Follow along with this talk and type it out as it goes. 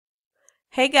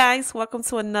Hey guys, welcome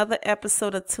to another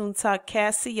episode of Toon Talk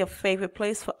Cassie, your favorite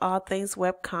place for all things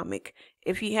webcomic.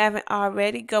 If you haven't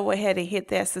already, go ahead and hit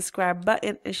that subscribe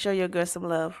button and show your girl some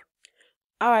love.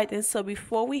 Alright then, so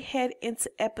before we head into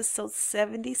episode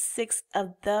 76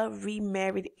 of the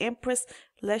Remarried Empress,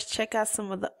 let's check out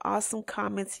some of the awesome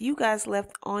comments you guys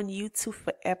left on YouTube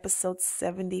for episode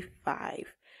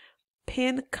 75.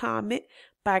 Pinned comment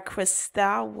by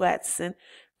Crystal Watson.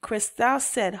 Crystal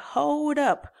said, Hold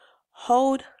up,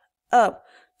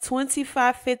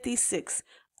 2556.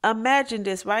 Imagine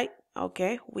this, right?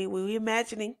 Okay, we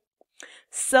imagining.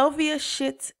 Sylvia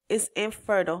shit is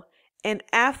infertile, and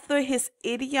after his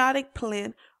idiotic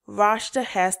plan, Rashta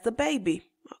has the baby.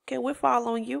 Okay, we're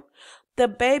following you. The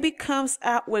baby comes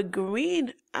out with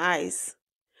green eyes.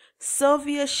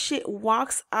 Sylvia shit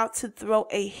walks out to throw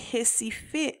a hissy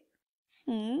fit.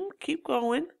 Keep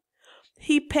going.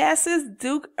 He passes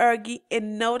Duke Ergie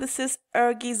and notices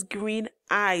Ergie's green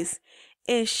eyes,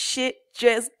 and shit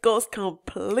just goes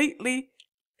completely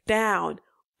down.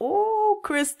 Ooh,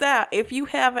 Crystal, if you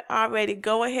haven't already,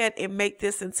 go ahead and make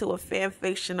this into a fan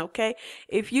fiction, okay?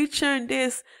 If you turn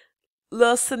this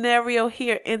little scenario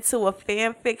here into a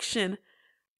fan fiction,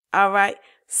 all right,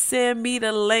 send me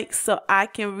the link so I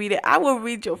can read it. I will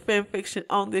read your fan fiction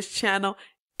on this channel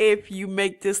if you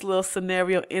make this little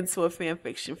scenario into a fan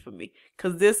fiction for me,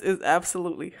 because this is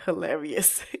absolutely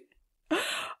hilarious.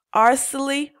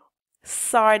 Arcely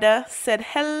Sarda said,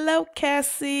 Hello,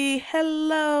 Cassie.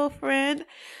 Hello, friend.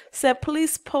 Said,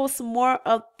 please post more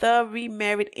of the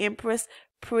Remarried Empress.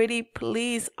 Pretty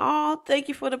please. Oh, thank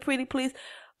you for the pretty please.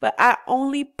 But I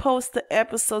only post the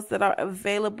episodes that are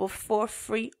available for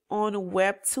free on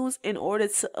Webtoons in order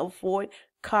to avoid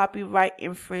copyright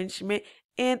infringement,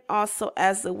 and also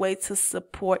as a way to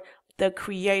support the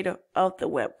creator of the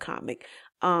webcomic.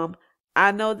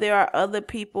 I know there are other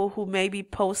people who may be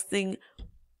posting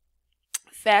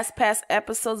fast pass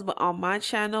episodes, but on my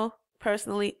channel,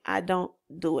 personally, I don't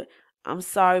do it. I'm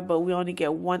sorry, but we only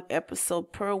get one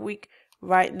episode per week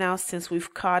right now since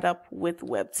we've caught up with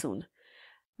Webtoon.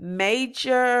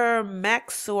 Major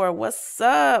Maxor, what's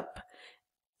up?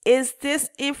 Is this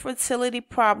infertility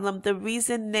problem the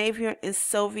reason Navier and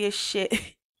Sylvia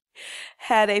shit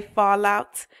had a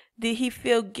fallout? Did he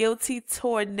feel guilty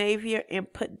toward Navier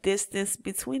and put distance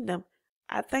between them?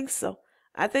 I think so.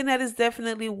 I think that is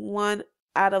definitely one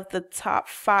out of the top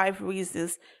 5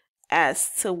 reasons as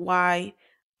to why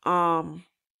they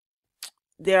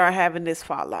are having this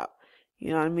fallout.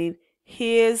 You know what I mean?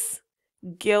 His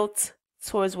guilt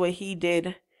towards what he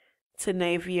did to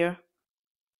Navier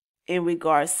in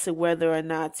regards to whether or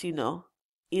not,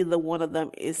 either one of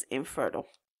them is infertile.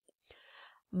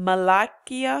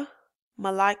 Malika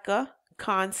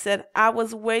Khan said, I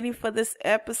was waiting for this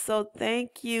episode.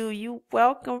 Thank you. You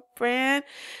welcome, friend.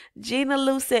 Gina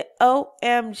Lou said,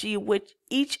 OMG, with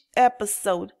each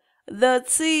episode, the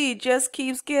tea just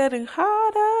keeps getting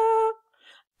harder.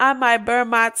 I might burn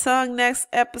my tongue next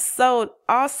episode.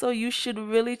 Also, you should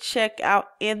really check out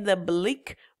In the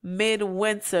Bleak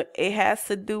Midwinter. It has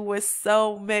to do with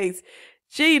soulmates.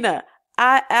 Gina,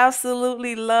 I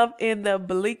absolutely love In the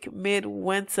Bleak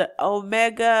Midwinter.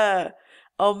 Omega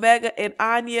and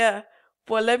Anya.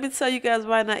 Boy, let me tell you guys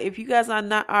right now, if you guys are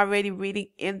not already reading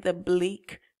In the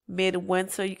Bleak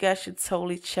Midwinter, you guys should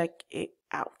totally check it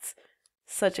out.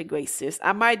 Such a great series.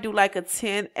 I might do like a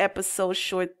 10 episode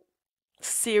short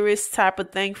series type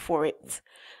of thing for it.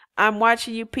 I'm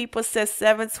watching you people, says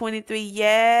 723.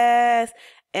 Yes.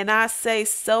 And I say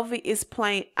Sylvie is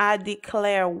playing I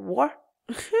Declare War.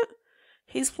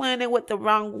 He's playing it with the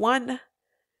wrong one.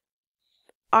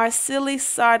 Arcely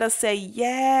Sarda said,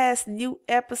 yes, new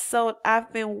episode.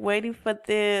 I've been waiting for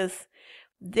this.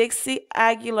 Dixie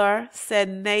Aguilar said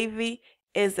Navy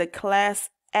is a class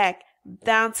act.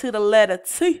 Down to the letter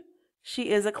T. She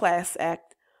is a class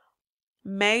act.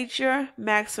 Major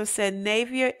Maxwell said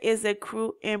Navier is a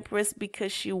cruel empress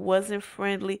because she wasn't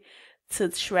friendly to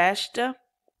Trashta.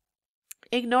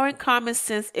 Ignoring common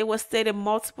sense, it was stated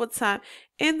multiple times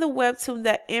in the webtoon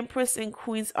that empress and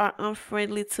queens are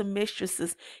unfriendly to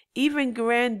mistresses. Even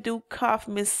Grand Duke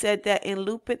Kaufman said that in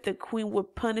Lupin the queen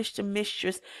would punish the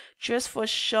mistress just for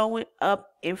showing up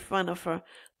in front of her.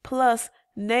 Plus,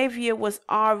 Navier was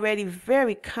already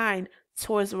very kind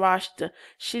towards Rashta.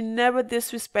 She never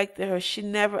disrespected her, she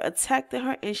never attacked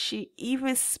her, and she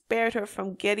even spared her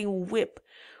from getting whipped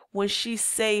when she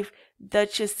saved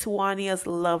Duchess Tuania's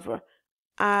lover.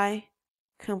 I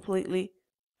completely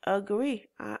agree.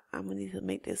 I'm gonna need to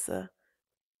make this I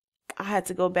had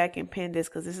to go back and pin this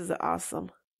because this is an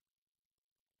awesome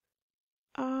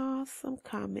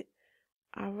comment.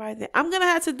 All right then. I'm gonna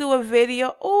have to do a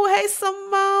video. Oh, hey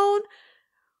Simone.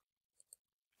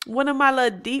 One of my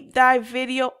little deep dive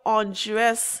video on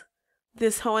dress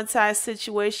this whole entire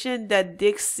situation that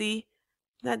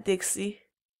not Dixie.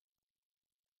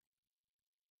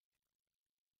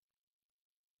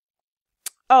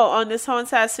 Oh, on this whole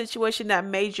entire situation that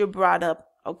Major brought up.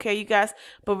 Okay, you guys.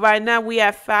 But right now we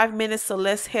have 5 minutes, so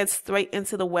let's head straight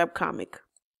into the webcomic.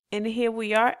 And here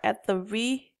we are at the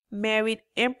Remarried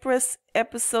Empress,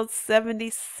 episode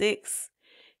 76.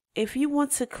 If you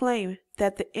want to claim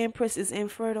that the Empress is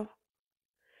infertile,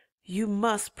 you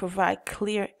must provide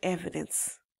clear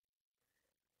evidence.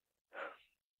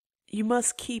 You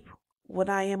must keep what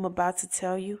I am about to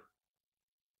tell you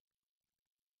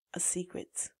a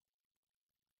secret.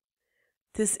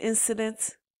 This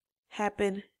incident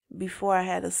happened before I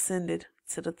had ascended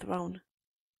to the throne.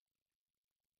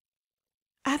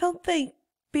 I don't think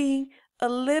being a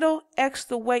little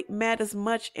extra weight matters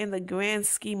much in the grand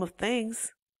scheme of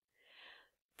things.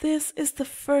 This is the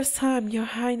first time Your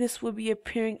Highness will be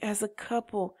appearing as a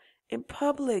couple in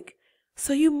public,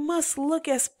 so you must look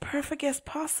as perfect as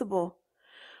possible.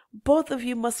 Both of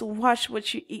you must watch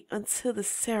what you eat until the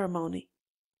ceremony.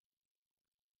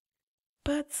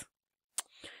 But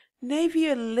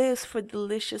Navier lives for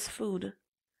delicious food.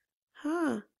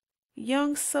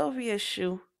 Young Sylvia's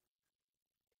shoe.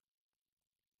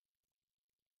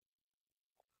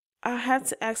 I'll have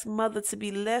to ask Mother to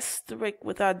be less strict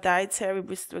with our dietary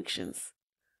restrictions.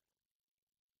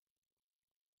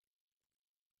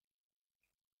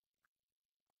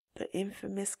 The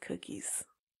infamous cookies.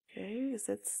 Okay, is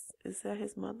that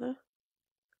his mother?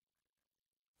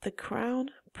 The Crown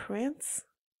Prince?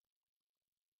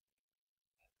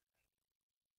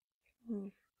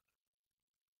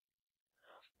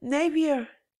 Navier!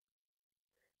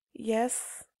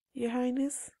 Yes, Your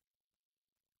Highness?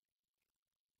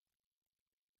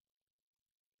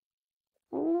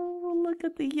 Oh, look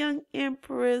at the young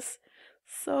Empress.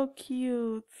 So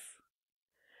cute.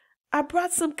 I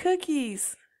brought some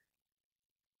cookies.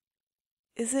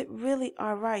 Is it really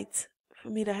all right for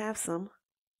me to have some?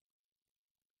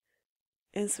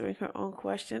 Answering her own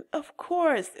question. Of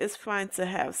course, it's fine to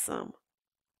have some.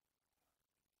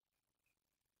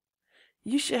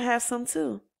 You should have some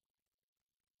too.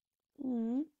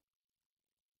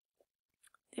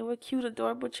 They were cute,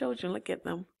 adorable children. Look at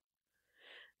them.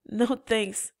 No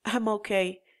thanks. I'm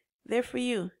okay. They're for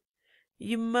you.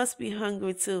 You must be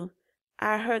hungry too.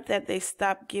 I heard that they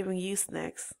stopped giving you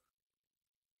snacks.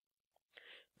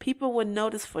 People will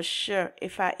notice for sure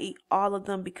if I eat all of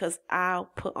them because I'll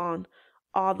put on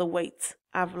all the weight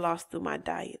I've lost through my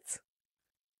diet.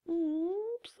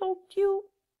 So cute.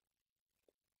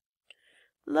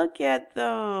 Look at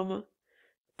them.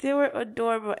 They were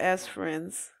adorable as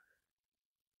friends.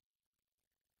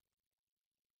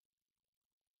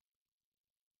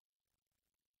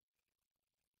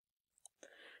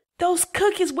 Those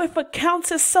cookies were for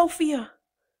Countess Sophia.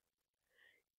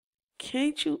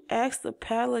 Can't you ask the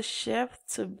palace chef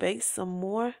to bake some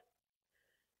more?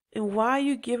 And why are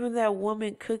you giving that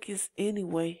woman cookies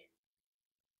anyway?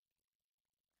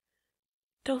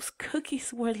 Those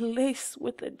cookies were laced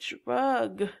with a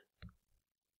drug.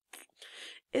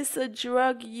 It's a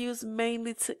drug used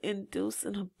mainly to induce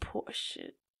an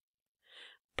abortion.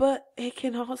 But it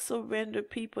can also render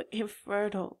people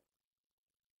infertile.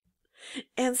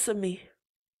 Answer me.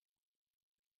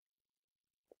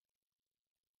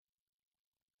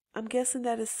 I'm guessing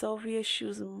that is Sylvia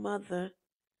Shu's mother.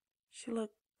 She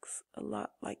looks a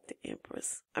lot like the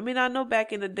Empress. I mean, I know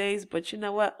back in the days, but you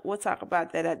know what? We'll talk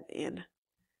about that at the end.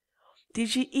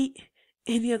 Did you eat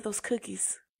any of those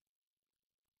cookies?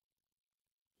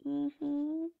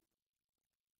 Oh,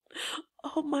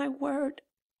 my word.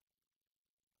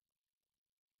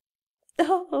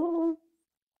 Oh.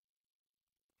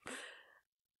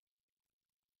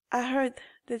 I heard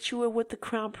that you were with the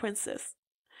Crown Princess.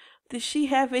 Did she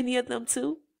have any of them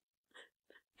too?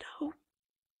 No.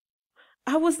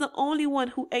 I was the only one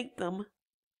who ate them.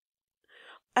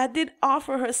 I did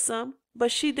offer her some,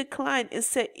 but she declined and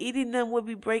said eating them would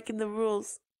be breaking the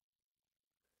rules.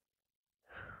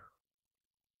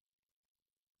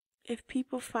 If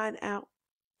people find out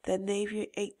that Navier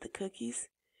ate the cookies,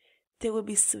 there will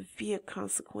be severe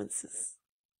consequences.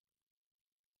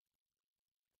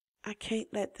 I can't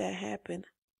let that happen.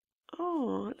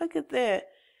 Oh, look at that.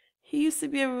 He used to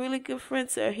be a really good friend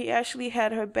to her. He actually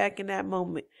had her back in that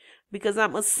moment. Because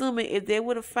I'm assuming if they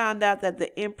would have found out that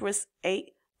the Empress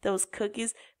ate those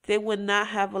cookies, they would not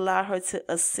have allowed her to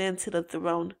ascend to the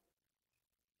throne.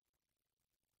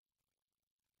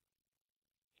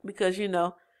 Because, you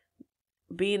know,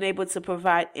 being able to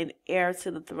provide an heir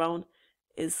to the throne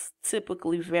is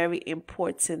typically very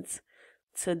important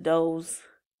to those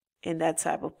in that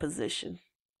type of position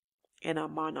in our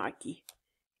monarchy.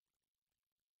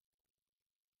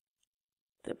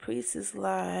 The priest is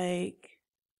like,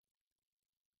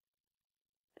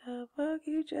 the fuck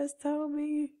you just told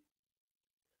me?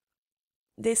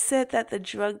 They said that the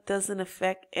drug doesn't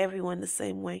affect everyone the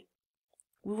same way.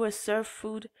 We were served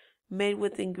food made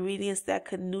with ingredients that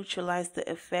could neutralize the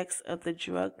effects of the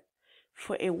drug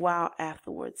for a while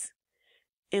afterwards.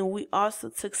 And we also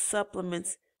took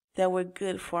supplements that were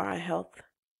good for our health.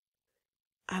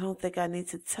 I don't think I need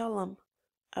to tell them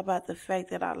about the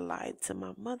fact that I lied to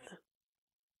my mother.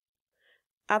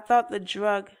 I thought the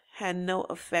drug had no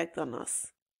effect on us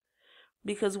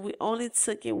because we only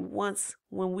took it once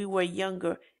when we were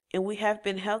younger and we have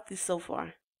been healthy so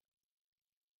far.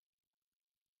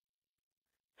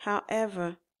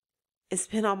 However, it's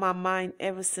been on my mind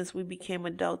ever since we became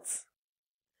adults.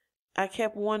 I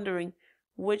kept wondering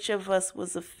which of us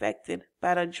was affected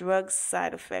by the drug's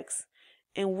side effects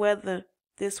and whether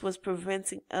this was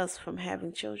preventing us from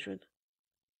having children.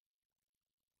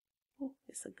 Ooh,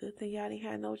 it's a good thing y'all didn't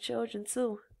have no children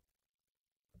too.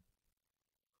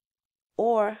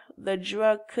 Or the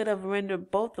drug could have rendered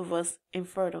both of us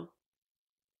infertile.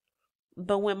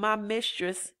 But when my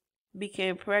mistress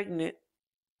became pregnant,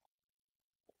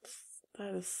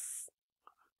 I'm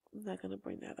not going to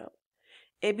bring that up.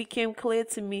 It became clear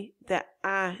to me that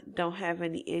I don't have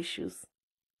any issues.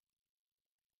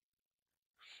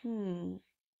 I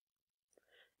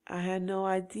had no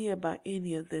idea about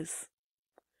any of this.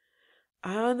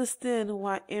 I understand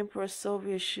why Emperor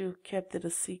Sovietshu kept it a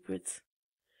secret.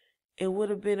 It would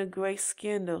have been a great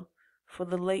scandal for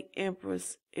the late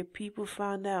Empress if people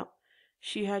found out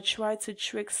she had tried to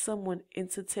trick someone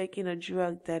into taking a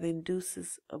drug that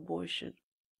induces abortion.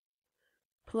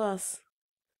 Plus,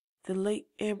 the late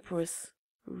Empress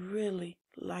really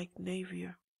liked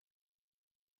Navier.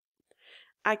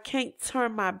 I can't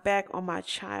turn my back on my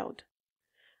child,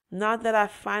 now that I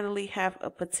finally have a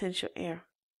potential heir.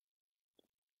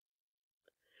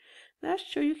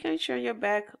 That's true, you can't turn your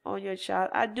back on your child.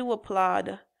 I do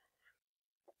applaud,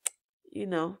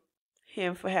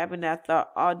 him for having that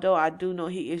thought, although I do know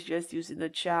he is just using the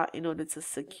child in order to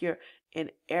secure an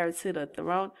heir to the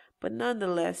throne. But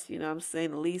nonetheless, I'm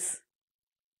saying, at least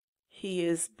he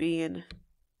is being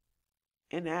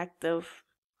an active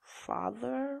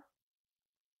father.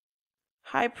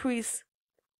 High Priest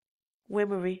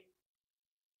Wimmery,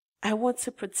 I want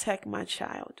to protect my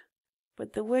child.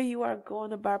 But the way you are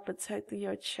going about protecting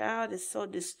your child is so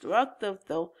destructive,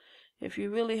 though. If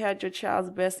you really had your child's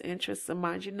best interests in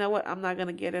mind, you know what? I'm not going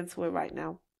to get into it right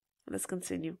now. Let's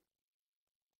continue.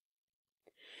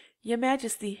 Your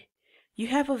Majesty, you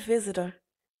have a visitor.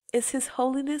 Is His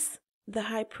Holiness the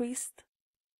High Priest?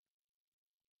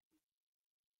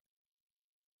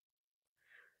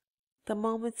 The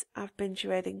moment I've been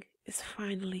dreading is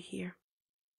finally here.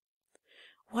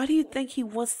 Why do you think he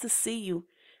wants to see you?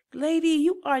 Lady,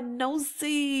 you are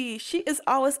nosy. She is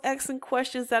always asking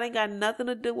questions that ain't got nothing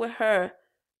to do with her.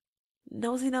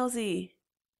 Nosy.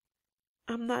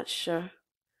 I'm not sure.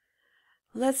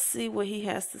 Let's see what he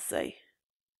has to say.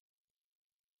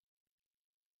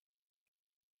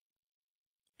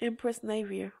 Empress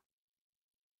Navier.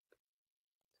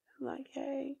 Like,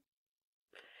 hey,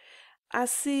 I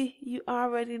see you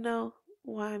already know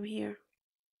why I'm here.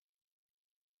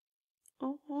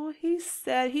 Oh, he's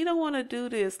sad. He don't want to do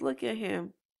this. Look at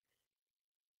him.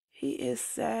 He is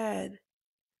sad.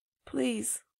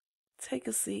 Please, take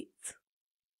a seat.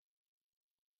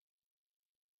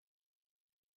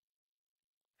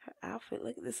 Her outfit,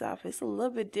 look at this outfit. It's a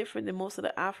little bit different than most of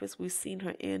the outfits we've seen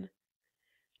her in.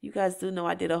 You guys do know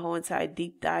I did a whole entire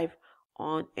deep dive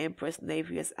on Empress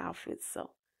Navier's outfits,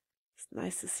 so it's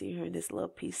nice to see her in this little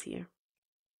piece here.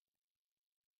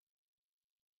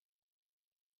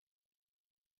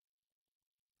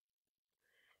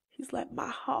 He's like, my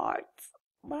heart.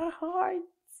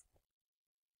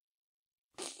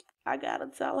 I gotta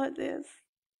tell her this.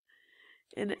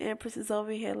 And the Empress is over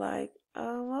here like,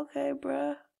 okay,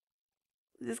 bruh.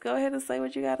 Just go ahead and say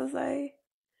what you gotta say.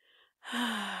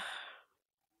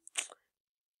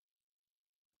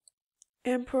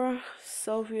 Emperor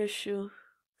Sovietshu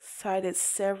cited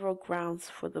several grounds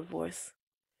for divorce.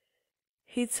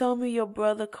 He told me your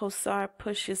brother Kosar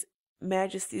pushed His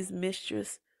Majesty's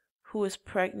mistress, who is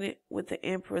pregnant with the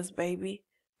Emperor's baby,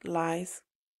 lies.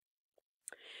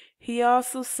 He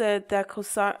also said that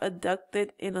Kosar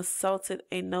abducted and assaulted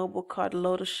a noble called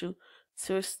Lodoshu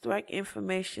to extract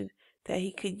information that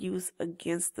he could use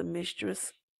against the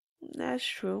mistress. That's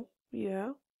true,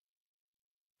 yeah.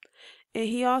 And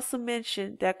he also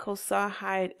mentioned that Kosar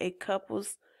hired a couple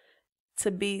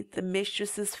to be the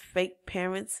mistress's fake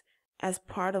parents as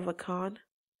part of a con?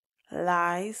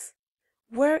 Lies.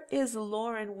 Where is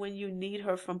Lauren when you need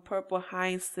her from Purple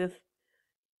Hyacinth?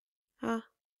 Huh?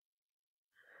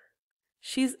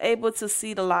 She's able to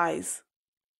see the lies.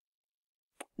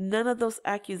 None of those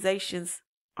accusations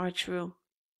are true.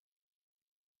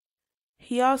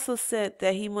 He also said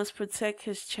that he must protect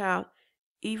his child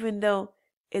even though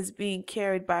it's being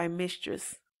carried by a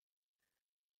mistress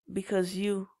because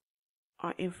you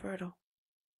are infertile.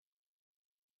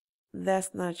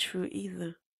 That's not true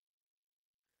either.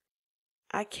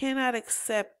 I cannot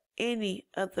accept any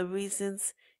of the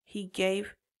reasons he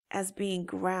gave as being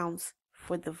grounds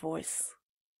for divorce.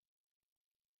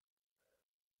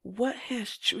 What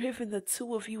has driven the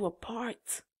two of you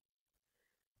apart?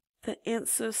 The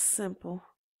answer's simple.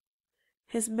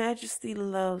 His Majesty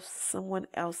loves someone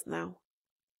else now.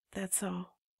 That's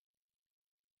all.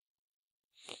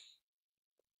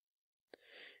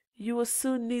 You will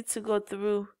soon need to go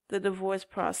through the divorce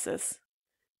process.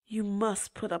 You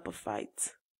must put up a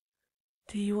fight.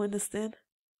 Do you understand?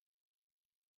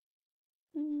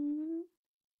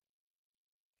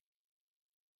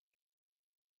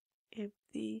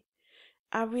 Empty.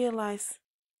 I realize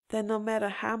that no matter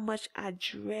how much I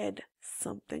dread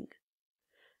something,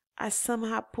 I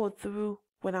somehow pull through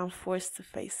when I'm forced to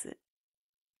face it.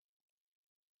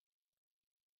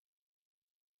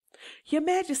 Your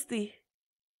Majesty,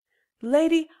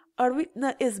 Lady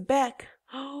Aretna is back.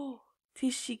 Oh,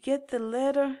 did she get the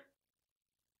letter?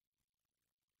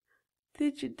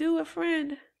 Did you do it,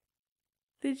 friend?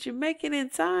 Did you make it in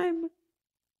time?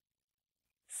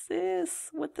 Sis,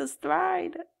 with the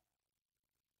stride.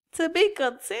 To be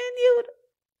continued.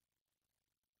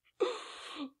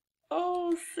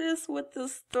 Oh, sis, with the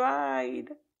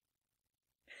stride.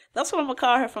 That's what I'm going to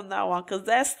call her from now on, because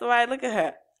that stride, look at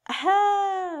her.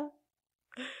 Ah.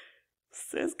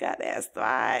 Sis got that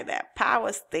stride, that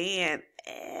power stand.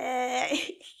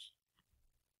 I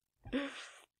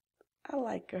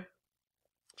like her.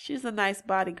 She's a nice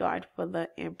bodyguard for the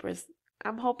Empress.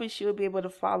 I'm hoping she'll be able to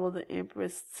follow the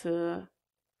Empress to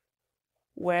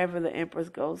wherever the Empress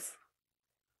goes.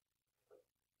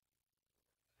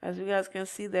 As you guys can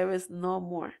see, there is no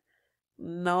more.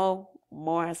 No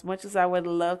more. As much as I would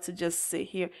love to just sit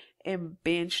here and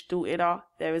binge through it all,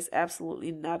 there is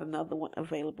absolutely not another one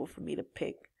available for me to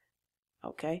pick.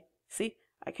 Okay? See?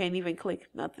 I can't even click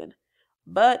nothing.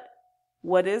 But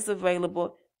what is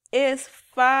available is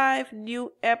 5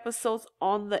 new episodes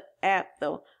on the app,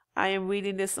 though. I am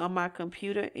reading this on my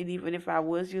computer, and even if I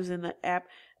was using the app,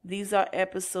 these are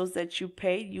episodes that you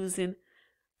pay using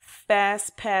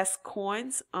Fast Pass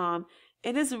coins.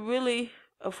 It is really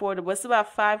affordable. It's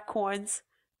about 5 coins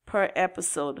per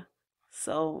episode.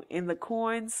 So in the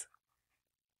coins,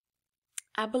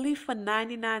 I believe for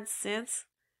 99 cents,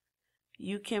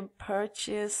 you can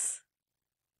purchase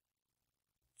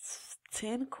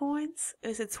 10 coins.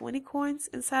 Is it 20 coins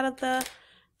inside of the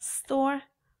store?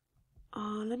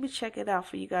 Let me check it out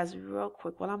for you guys real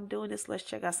quick. While I'm doing this, let's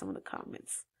check out some of the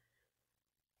comments.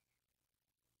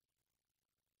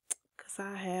 Because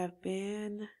I have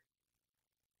been,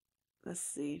 let's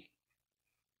see.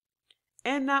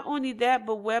 And not only that,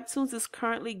 but Webtoons is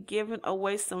currently giving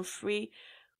away some free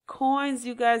coins.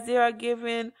 You guys, they are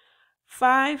giving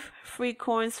 5 free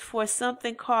coins for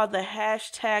something called the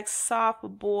hashtag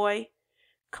Softboy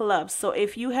Club. So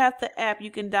if you have the app,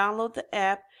 you can download the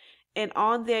app. And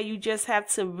on there, you just have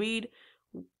to read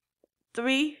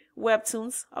 3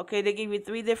 webtoons. Okay, they give you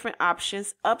 3 different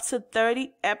options, up to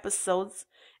 30 episodes.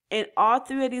 And all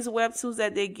 3 of these webtoons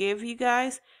that they give you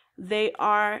guys, they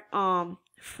are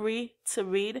free to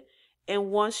read. And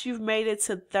once you've made it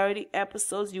to 30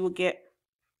 episodes, you will get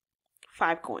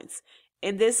 5 coins.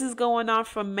 And this is going on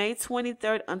from May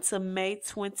 23rd until May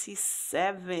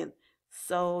 27th.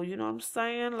 So, you know what I'm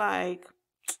saying? Like,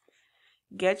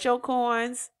 get your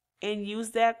coins and use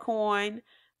that coin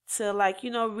to, like, you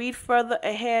know, read further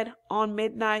ahead on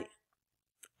midnight.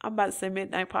 I'm about to say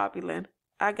Midnight Poppyland.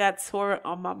 I got Torah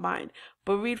on my mind.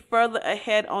 But read further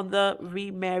ahead on the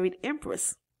Remarried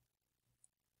Empress.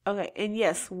 Okay, and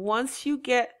yes, once you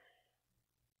get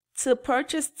to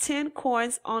purchase 10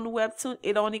 coins on Webtoon,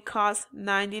 it only costs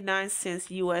 99 cents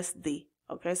USD.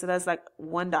 Okay, so that's like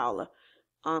 $1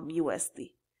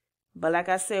 USD. But like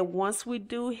I said, once we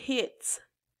do hit,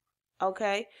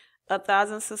 okay,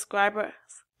 1,000 subscribers,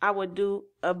 I would do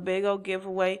a big old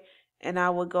giveaway, and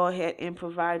I will go ahead and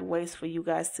provide ways for you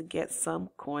guys to get some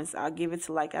coins. I'll give it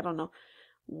to, like, I don't know.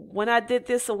 When I did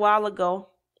this a while ago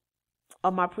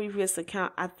on my previous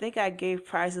account, I think I gave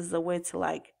prizes away to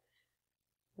like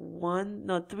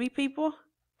 3 people.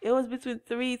 It was between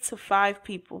 3 to 5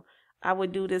 people. I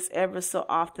would do this ever so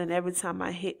often. Every time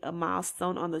I hit a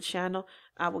milestone on the channel,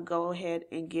 I would go ahead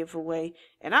and give away.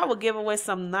 And I would give away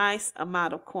some nice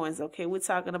amount of coins, okay? We're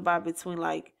talking about between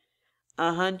like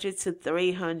 100 to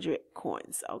 300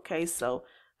 coins, okay? So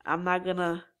I'm not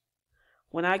gonna,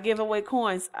 when I give away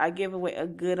coins, I give away a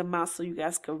good amount so you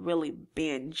guys can really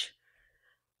binge.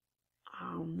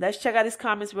 Let's check out these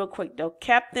comments real quick though.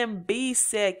 Captain B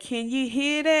said, "Can you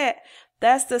hear that?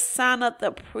 That's the sound of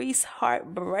the priest's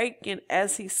heart breaking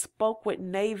as he spoke with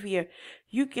Navier.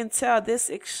 You can tell this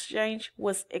exchange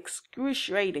was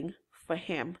excruciating for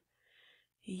him."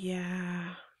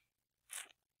 Yeah.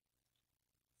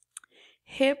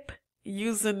 Hip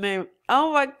username.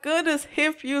 Oh my goodness,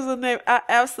 hip username. I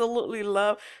absolutely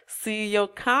love seeing your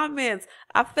comments.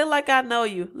 I feel like I know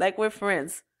you, like we're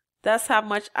friends. That's how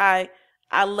much I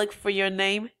look for your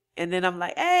name, and then I'm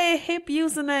like, hey, hip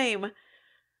username.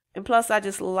 And plus, I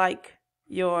just like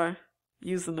your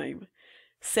username.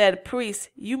 Said priest,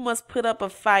 you must put up a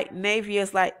fight.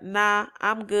 Navier's like, nah,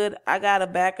 I'm good. I got a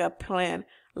backup plan.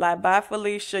 Like, bye,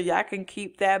 Felicia. Y'all can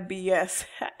keep that BS.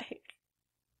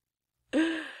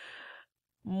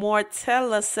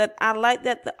 Mortella said, I like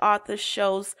that the author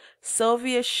shows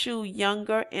Sylvia Shue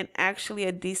younger and actually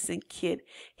a decent kid.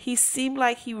 He seemed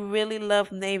like he really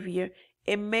loved Navier.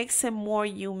 It makes him more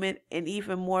human and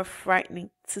even more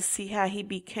frightening to see how he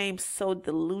became so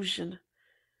disillusioned.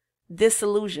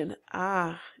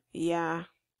 Ah, yeah.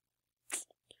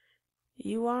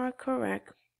 You are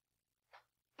correct.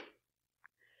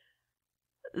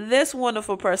 This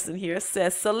wonderful person here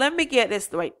says, so let me get this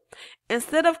right.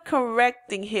 Instead of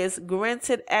correcting his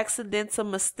granted accidental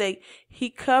mistake, he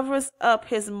covers up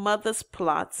his mother's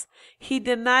plots. He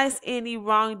denies any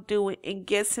wrongdoing and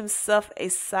gets himself a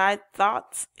side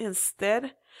thought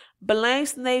instead.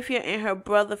 Blames Navier and her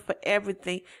brother for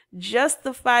everything.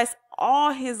 Justifies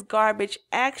all his garbage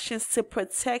actions to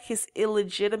protect his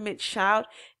illegitimate child.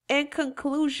 In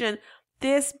conclusion,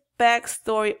 this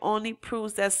backstory only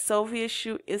proves that Sylvia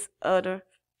Shue is utter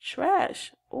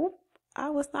trash. Oop,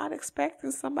 I was not expecting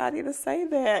somebody to say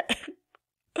that.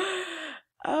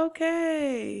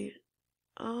 Okay.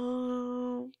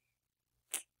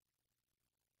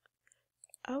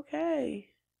 Okay.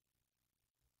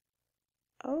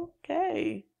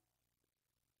 Okay.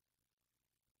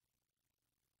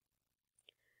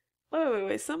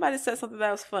 Wait. Somebody said something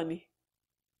that was funny.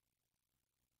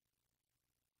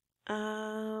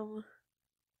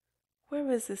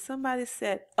 Where is it? Somebody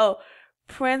said, oh,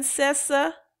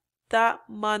 Princessa dot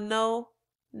Mano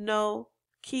no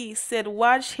Key said,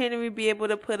 watch Henry be able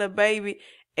to put a baby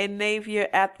in Navier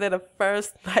after the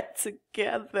first night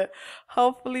together.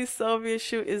 Hopefully Sylvia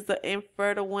Shue is the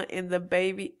infertile one and the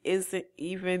baby isn't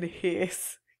even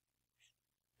his.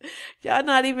 Y'all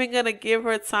not even gonna give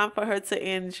her time for her to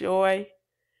enjoy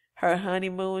her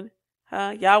honeymoon,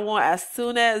 huh? Y'all want as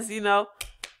soon as,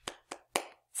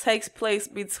 takes place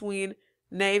between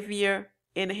Navier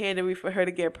and Henry for her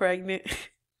to get pregnant.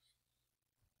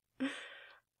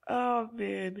 Oh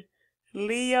man.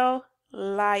 Leo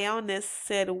Lioness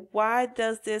said, why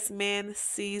doesn't this man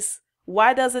see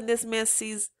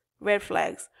red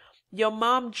flags? Your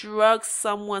mom drugged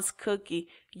someone's cookie.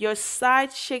 Your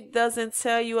side chick doesn't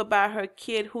tell you about her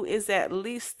kid who is at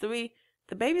least 3.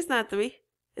 The baby's not 3.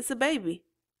 It's a baby.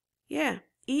 Yeah.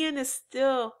 Ian is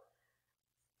still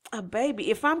a baby.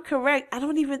 If I'm correct, I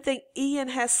don't even think Ian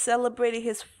has celebrated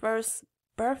his first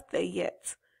birthday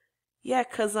yet. Yeah,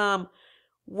 because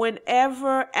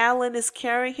whenever Alan is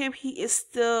carrying him, he is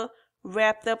still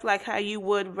wrapped up like how you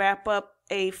would wrap up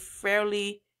a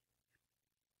fairly,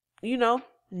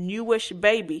 newish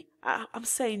baby. I'm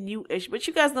saying newish, but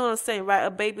you guys know what I'm saying, right?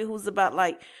 A baby who's about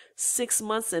like 6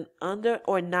 months and under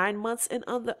or 9 months and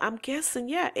under. I'm guessing,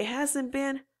 yeah, it hasn't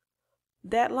been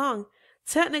that long.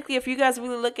 Technically, if you guys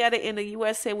really look at it in the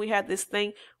USA, we had this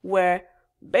thing where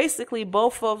basically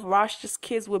both of Rashta's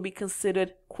kids would be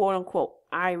considered quote unquote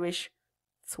Irish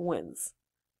twins.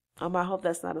 I hope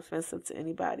that's not offensive to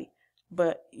anybody.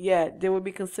 But yeah, they would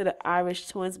be considered Irish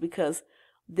twins because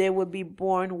they would be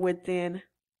born within,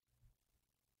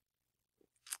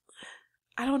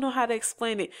 I don't know how to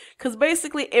explain it. Because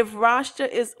basically if Rashta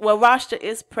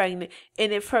is pregnant,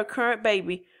 and if her current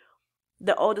baby,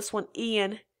 the oldest one,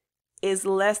 Ian, is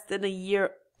less than a year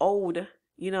old,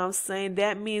 you know what I'm saying?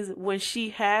 That means when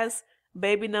she has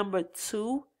baby number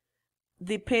 2,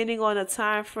 depending on the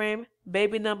time frame,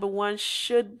 baby number 1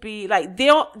 should be like, they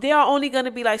are only going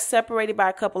to be like separated by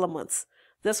a couple of months.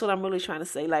 That's what I'm really trying to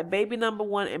say. Like baby number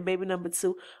 1 and baby number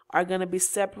 2 are going to be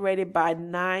separated by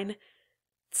 9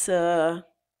 to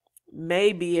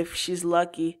maybe, if she's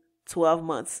lucky, 12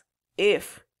 months.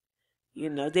 If You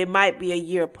know, they might be a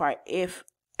year apart, if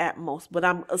at most. But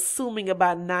I'm assuming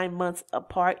about 9 months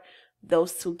apart,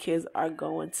 those two kids are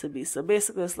going to be. So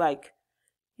basically, it's like,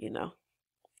 you know,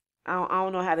 I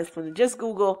don't know how to explain it. Just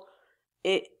Google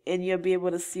it, and you'll be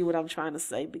able to see what I'm trying to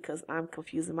say, because I'm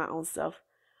confusing my own self.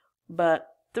 But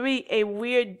 3, a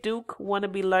weird duke want to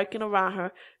be lurking around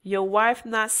her. Your wife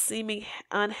not seeming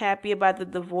unhappy about the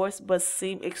divorce, but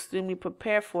seem extremely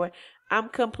prepared for it. I'm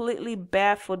completely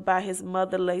baffled by his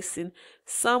mother lacing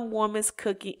some woman's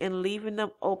cookie and leaving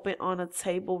them open on a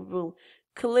table room.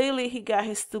 Clearly, he got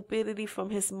his stupidity from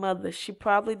his mother. She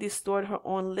probably destroyed her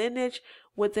own lineage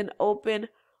with an open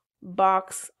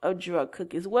box of drug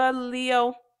cookies. Well,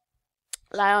 Leo,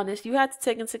 lie on this. You have to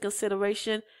take into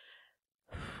consideration,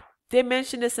 they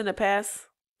mentioned this in past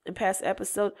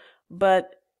episode, but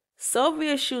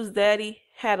Sylvia Shu's daddy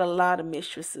had a lot of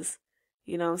mistresses.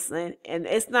 You know what I'm saying? And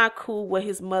it's not cool what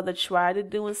his mother tried to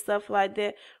do and stuff like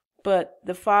that. But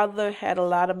the father had a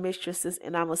lot of mistresses,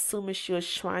 and I'm assuming she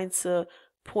was trying to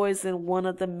poison one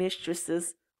of the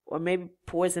mistresses, or maybe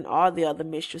poison all the other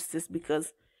mistresses,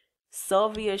 because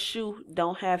Sylvia Shu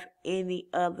don't have any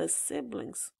other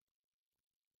siblings.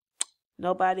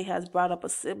 Nobody has brought up a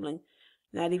sibling,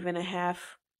 not even a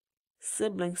half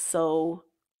sibling. So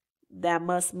that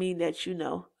must mean that, you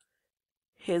know,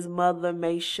 his mother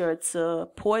made sure to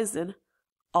poison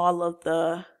all of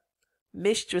the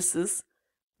mistresses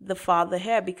the father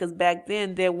had, because back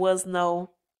then there was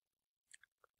no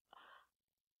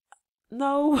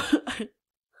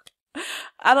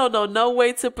I don't know, no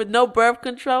way to no birth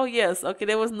control. Yes, okay,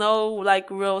 there was no like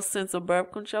real sense of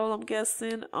birth control, I'm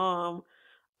guessing,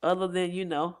 other than, you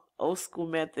know, old school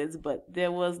methods, but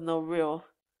there was no real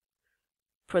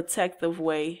protective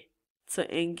way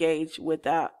to engage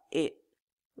without it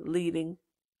leading,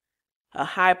 a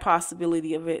high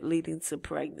possibility of it leading to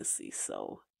pregnancy.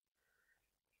 So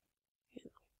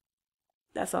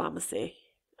that's all I'm gonna say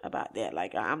about that.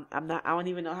 Like, I don't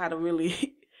even know how to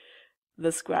really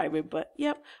describe it, but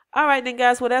yep. All right then,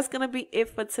 guys, well, that's gonna be it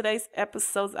for today's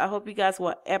episodes. I hope you guys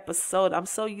were episode. I'm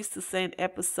so used to saying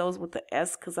episodes with the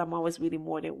S because I'm always reading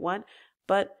more than one,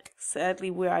 but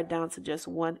sadly we are down to just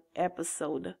one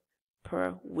episode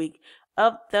per week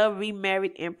of the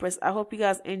Remarried Empress. I hope you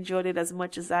guys enjoyed it as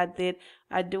much as I did.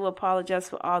 I do apologize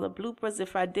for all the bloopers.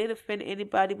 If I did offend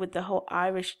anybody with the whole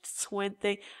Irish twin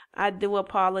thing, I do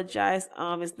apologize.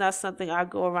 It's not something I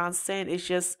go around saying. It's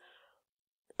just,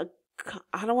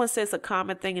 I don't want to say it's a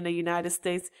common thing in the United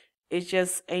States. It's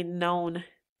just a known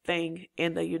thing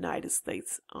in the United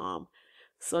States.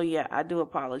 So yeah, I do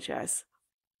apologize.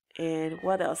 And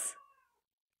what else?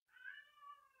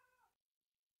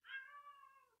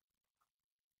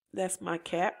 That's my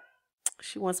cat.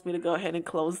 She wants me to go ahead and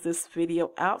close this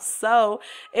video out. So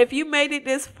if you made it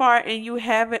this far and you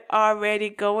haven't already,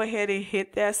 go ahead and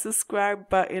hit that subscribe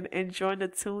button and join the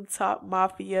Toon Talk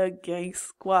Mafia Gang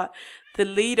Squad. The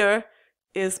leader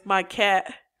is my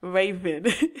cat, Raven.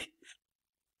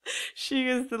 She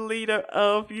is the leader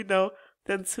of, you know,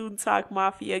 the Toon Talk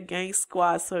Mafia Gang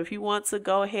Squad. So if you want to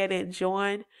go ahead and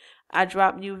join, I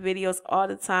drop new videos all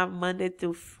the time, Monday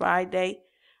through Friday.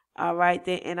 All right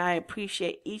then, and I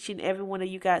appreciate each and every one of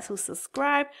you guys who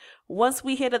subscribe. Once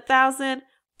we hit 1,000,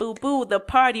 boo boo, the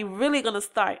party really gonna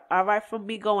start. All right, from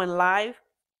me going live,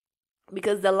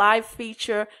 because the live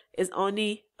feature is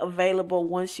only available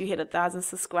once you hit 1,000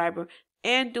 subscribers,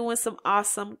 and doing some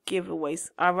awesome giveaways.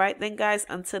 All right then, guys,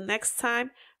 until next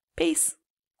time, peace.